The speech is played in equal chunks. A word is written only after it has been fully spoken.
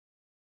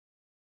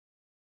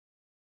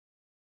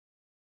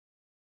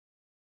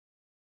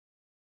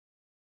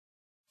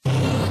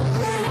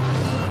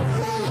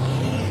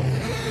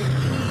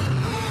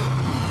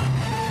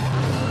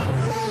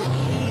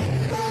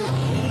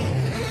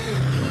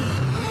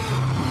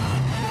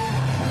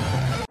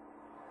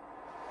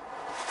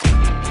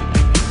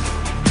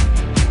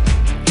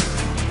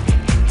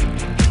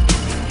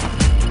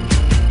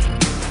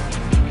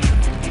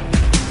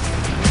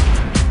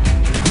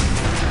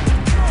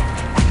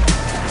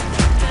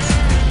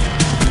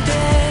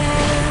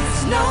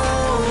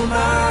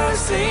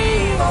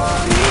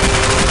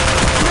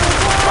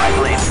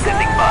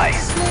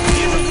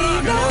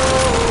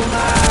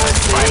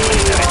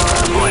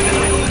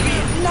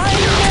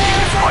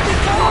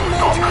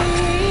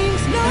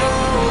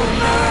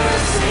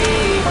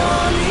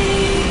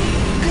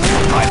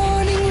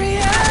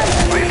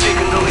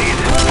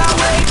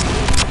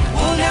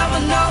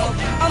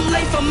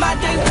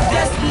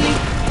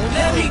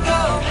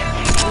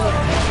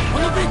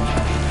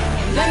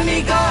let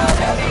me go.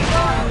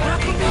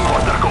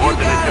 Order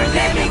coordinates received.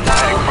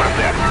 Heading for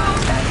effect.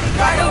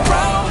 Right or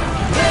wrong,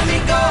 let me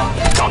go.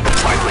 Contact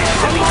slightly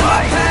standing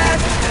by.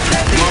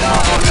 My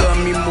mama love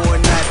me more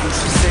than I do.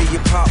 She say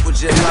your pop was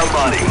just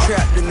like you.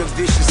 Trapped in a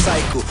vicious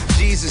cycle.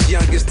 Jesus'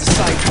 youngest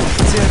disciple.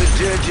 Tell the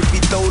judge if he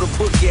throw the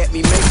book at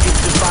me, make it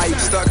the Bible.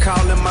 Start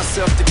calling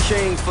myself the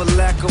king for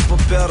lack of a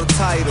better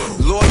title.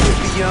 Loyal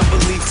beyond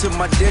belief to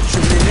my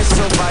detriment. It's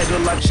so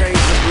vital. I change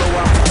and blow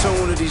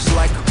opportunities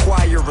like a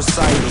choir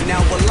recital. Now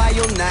will I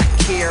or not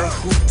care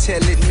who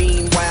tell it?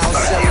 Meanwhile,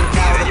 selling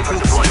out a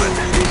food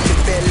in the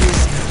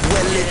bellies.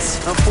 Well, it's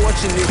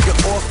unfortunate the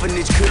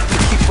orphanage couldn't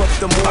keep up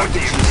the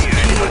mortgages.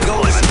 Kid go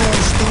to school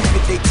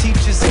stupid, they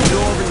teachers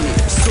ignoring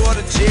it. Sort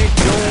of Jake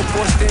Jones,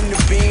 forced into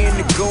being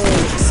the goon.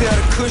 Sell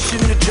the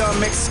cushion, the drum,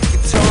 Mexican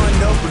guitar, and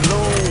the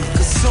balloon.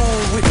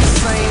 Consumed with the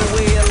same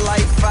way of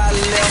life I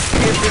left.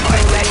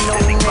 Everything I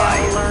know now, I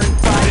learned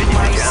by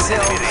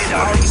myself.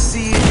 All you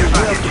see is the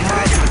wealth of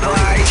my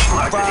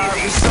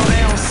sobriety. So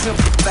they don't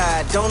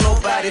sympathize, don't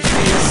nobody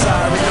feel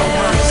sorry, no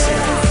mercy.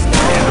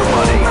 And the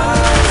money.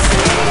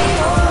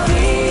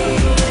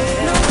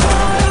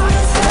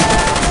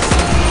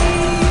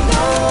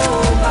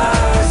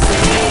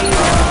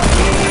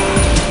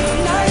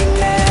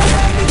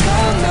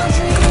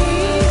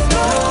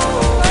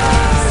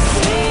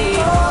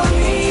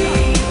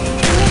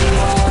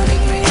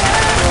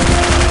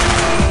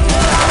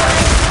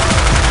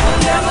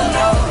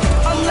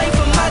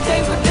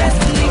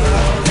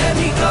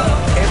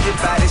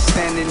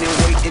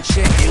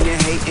 Checking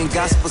and hating,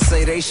 gospel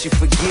say they should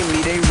forgive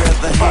me, they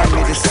rather hand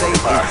me to Satan.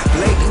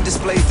 Blatant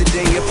displays the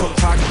day of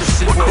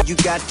hypocrisy. Boy, you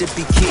got to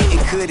be kidding.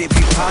 Could it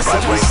be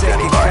possible?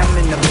 Second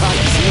coming, the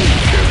pockets me.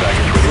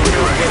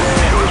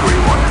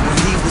 When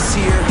he was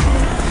here,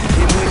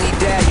 and when he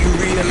died, you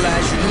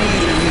realize you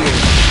need him here.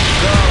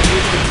 God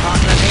with the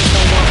partner, ain't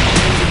no one for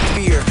me to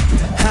fear.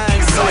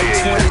 Hindsight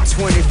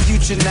 2020,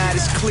 future night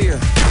is clear.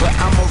 But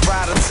I'm a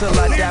rider till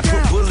I die,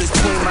 put bullets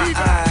between my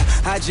eyes.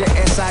 I just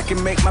ask I can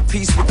make my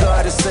peace with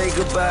God and say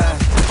goodbye.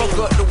 Fuck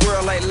up the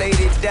world like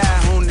Lady Di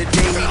on the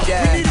day we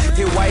die.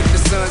 His wife, the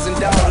sons and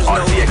daughters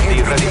know that every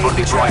day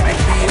they try to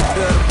be a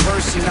better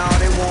person. All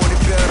they want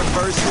is better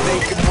verses they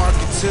can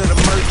market to the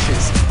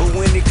merchants. But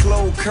when they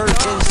close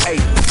curtains,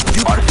 hey,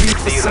 you can be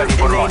for certain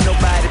ain't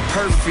nobody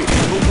perfect.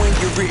 But when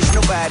you're rich,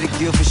 nobody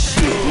give a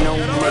shit, no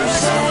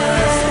mercy.